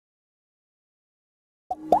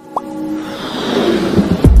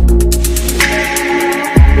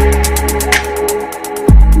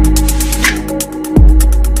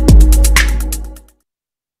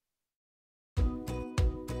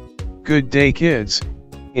Good day kids,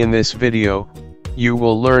 in this video, you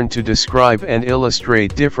will learn to describe and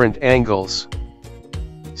illustrate different angles.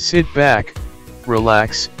 Sit back,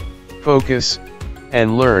 relax, focus,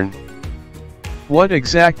 and learn. What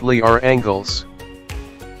exactly are angles?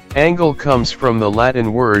 Angle comes from the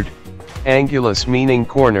Latin word, angulus meaning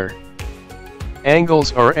corner.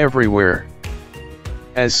 Angles are everywhere.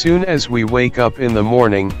 As soon as we wake up in the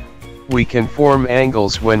morning, we can form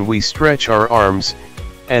angles when we stretch our arms,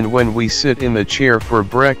 and when we sit in the chair for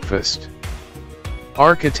breakfast.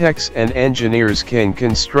 Architects and engineers can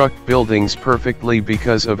construct buildings perfectly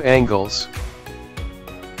because of angles.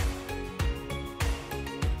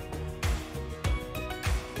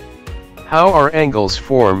 How are angles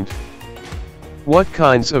formed? What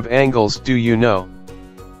kinds of angles do you know?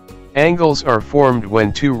 Angles are formed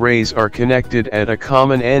when two rays are connected at a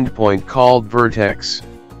common endpoint called vertex.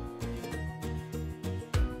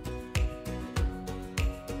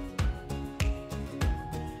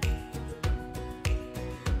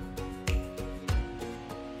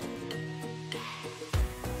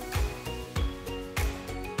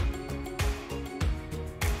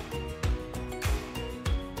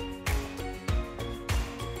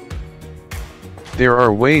 There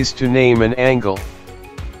are ways to name an angle.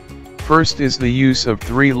 First is the use of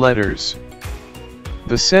three letters.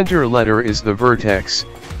 The center letter is the vertex,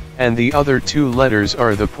 and the other two letters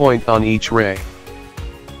are the point on each ray.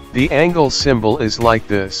 The angle symbol is like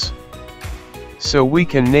this. So we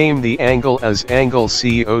can name the angle as angle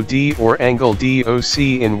COD or angle DOC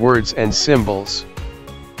in words and symbols.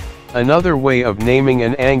 Another way of naming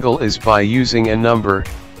an angle is by using a number,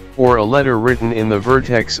 or a letter written in the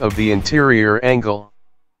vertex of the interior angle.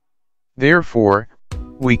 Therefore,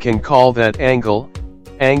 we can call that angle,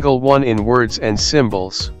 angle 1 in words and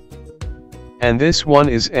symbols. And this one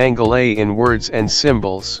is angle A in words and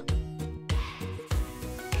symbols.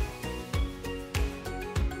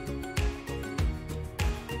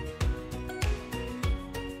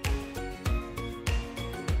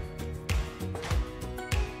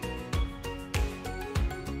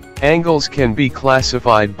 Angles can be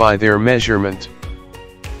classified by their measurement.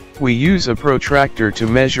 We use a protractor to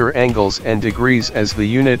measure angles and degrees as the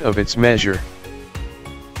unit of its measure.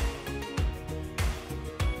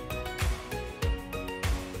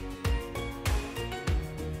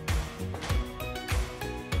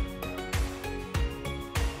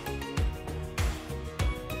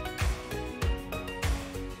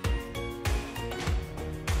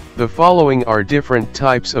 The following are different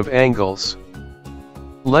types of angles.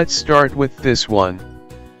 Let's start with this one.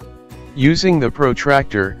 Using the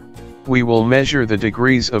protractor, we will measure the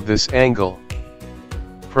degrees of this angle.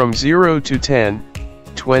 From 0 to 10,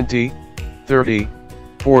 20, 30,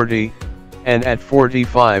 40, and at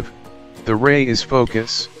 45, the ray is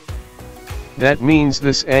focus. That means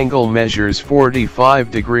this angle measures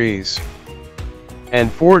 45 degrees.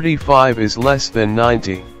 And 45 is less than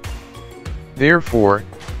 90. Therefore,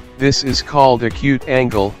 this is called acute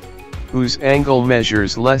angle, whose angle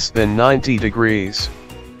measures less than 90 degrees.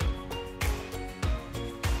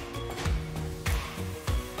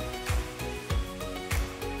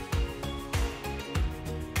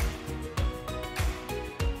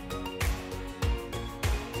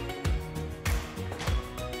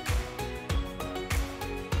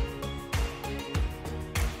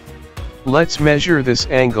 Let's measure this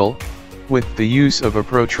angle, with the use of a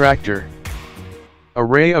protractor. A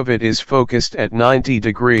ray of it is focused at 90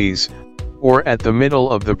 degrees, or at the middle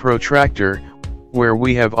of the protractor, where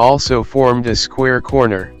we have also formed a square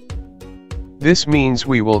corner. This means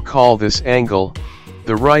we will call this angle,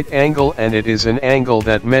 the right angle, and it is an angle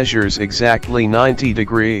that measures exactly 90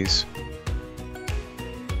 degrees.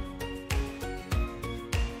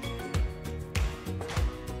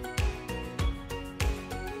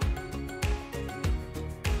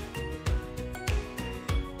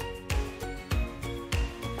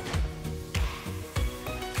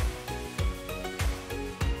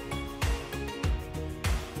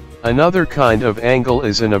 Another kind of angle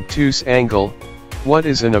is an obtuse angle. What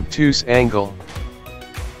is an obtuse angle?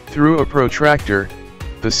 Through a protractor,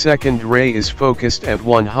 the second ray is focused at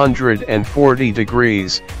 140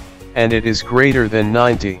 degrees, and it is greater than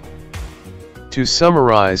 90. To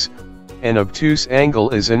summarize, an obtuse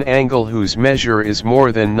angle is an angle whose measure is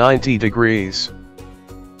more than 90 degrees.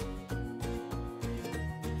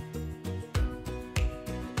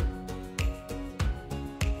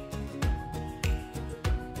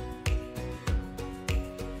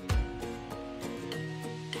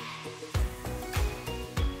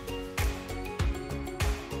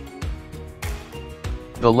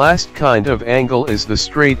 The last kind of angle is the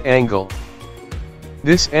straight angle.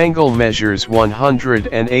 This angle measures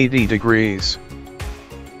 180 degrees.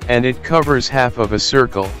 And it covers half of a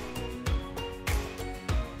circle.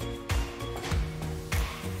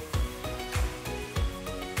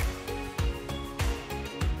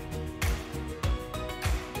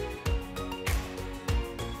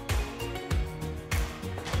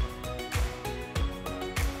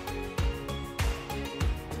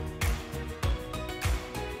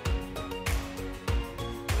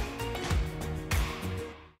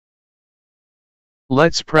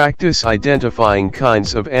 Let's practice identifying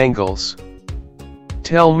kinds of angles.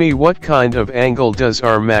 Tell me, what kind of angle does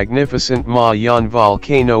our magnificent Ma Yan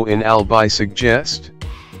volcano in Albay suggest?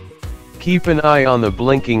 Keep an eye on the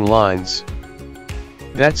blinking lines.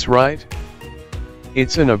 That's right.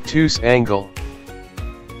 It's an obtuse angle.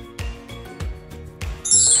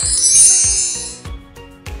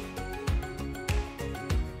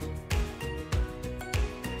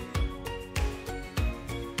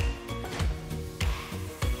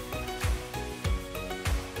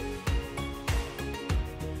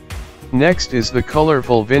 Next is the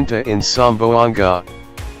colorful Vinta in Zamboanga.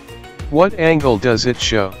 What angle does it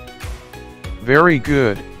show? Very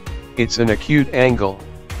good, it's an acute angle.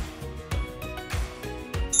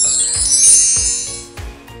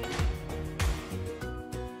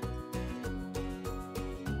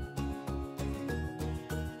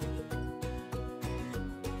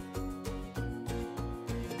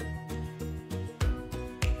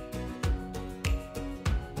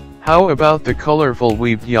 How about the colorful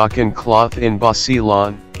weaved yakan cloth in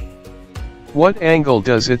Basilan? What angle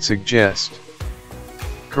does it suggest?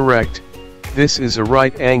 Correct, this is a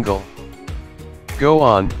right angle. Go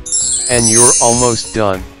on, and you're almost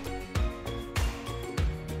done.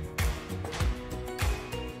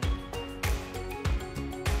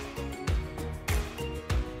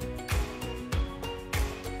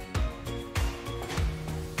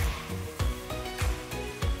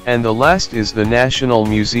 And the last is the National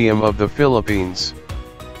Museum of the Philippines.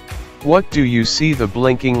 What do you see the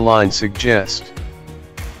blinking line suggest?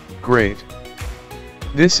 Great.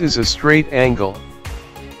 This is a straight angle.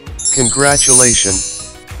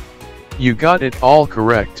 Congratulations. You got it all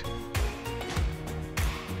correct.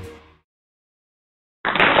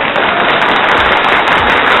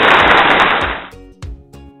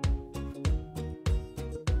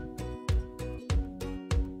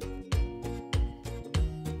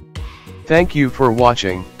 Thank you for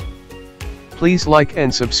watching. Please like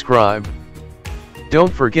and subscribe.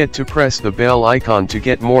 Don't forget to press the bell icon to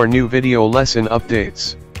get more new video lesson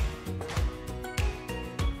updates.